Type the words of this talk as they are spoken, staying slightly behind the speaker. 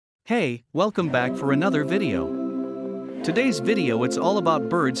Hey, welcome back for another video. Today's video it's all about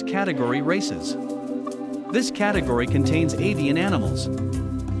birds category races. This category contains avian animals.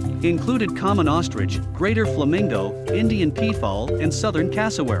 Included common ostrich, greater flamingo, Indian peafowl, and southern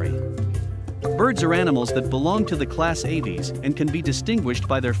cassowary. Birds are animals that belong to the class Aves and can be distinguished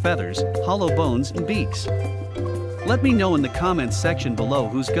by their feathers, hollow bones, and beaks. Let me know in the comments section below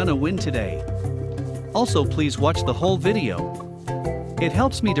who's gonna win today. Also, please watch the whole video. It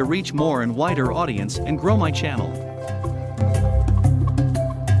helps me to reach more and wider audience and grow my channel.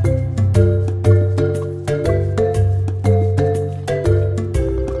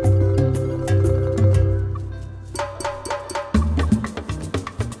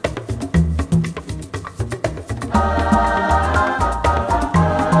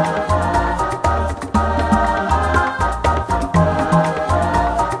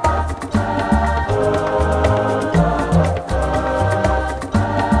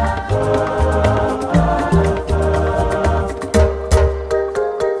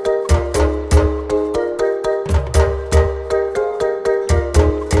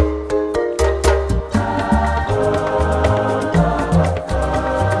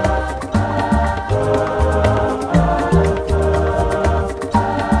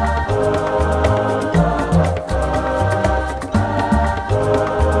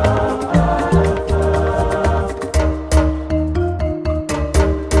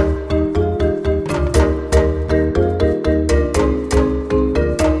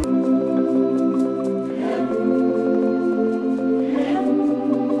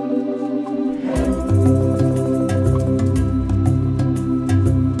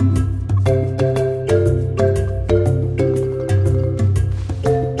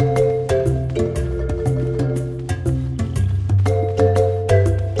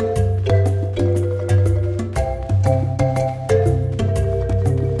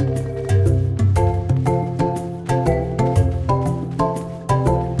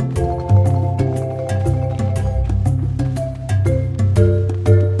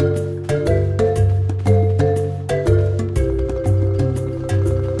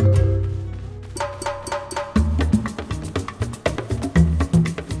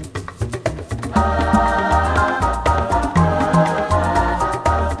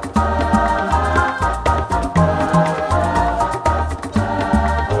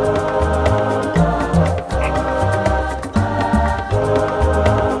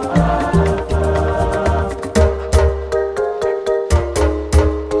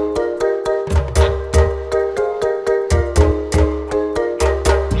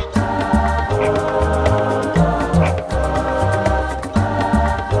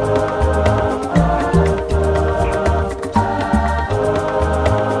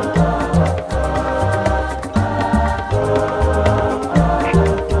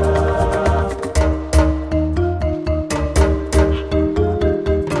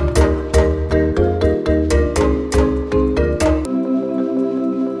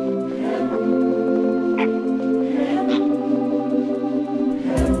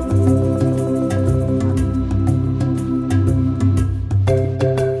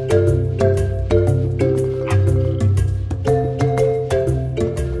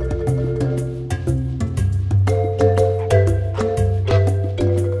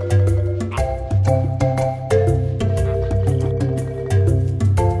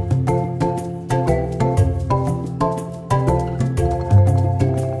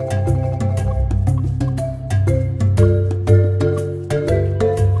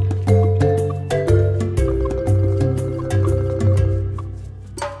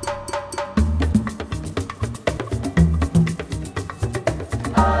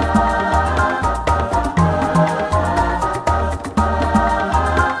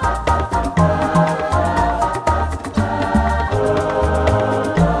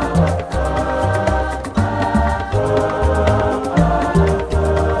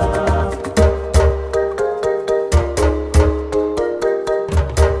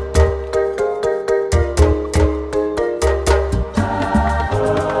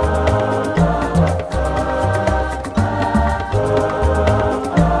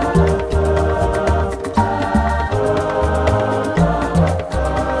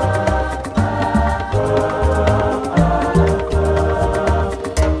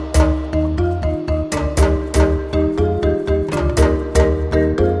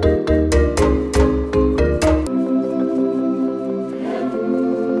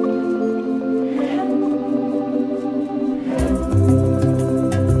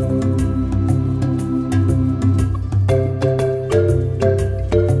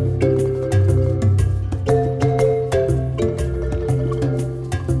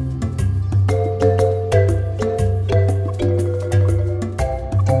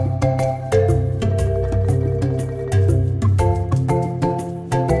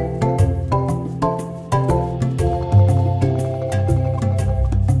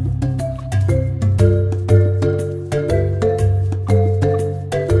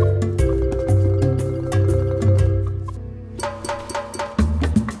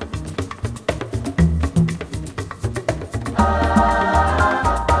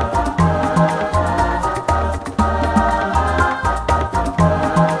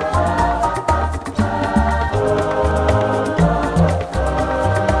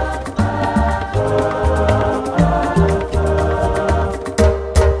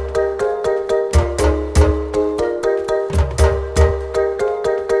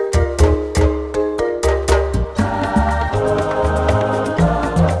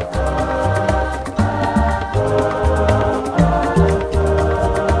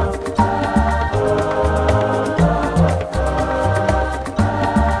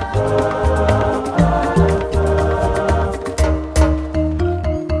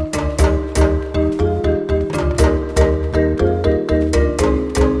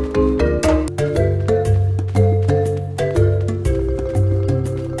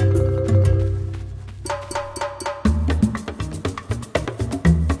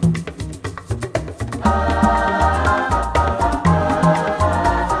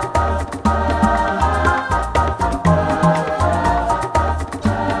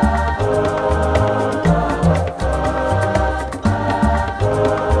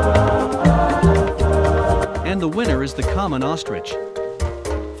 is the common ostrich.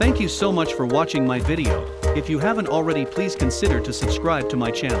 Thank you so much for watching my video. If you haven't already, please consider to subscribe to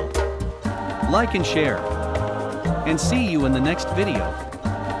my channel. Like and share. And see you in the next video.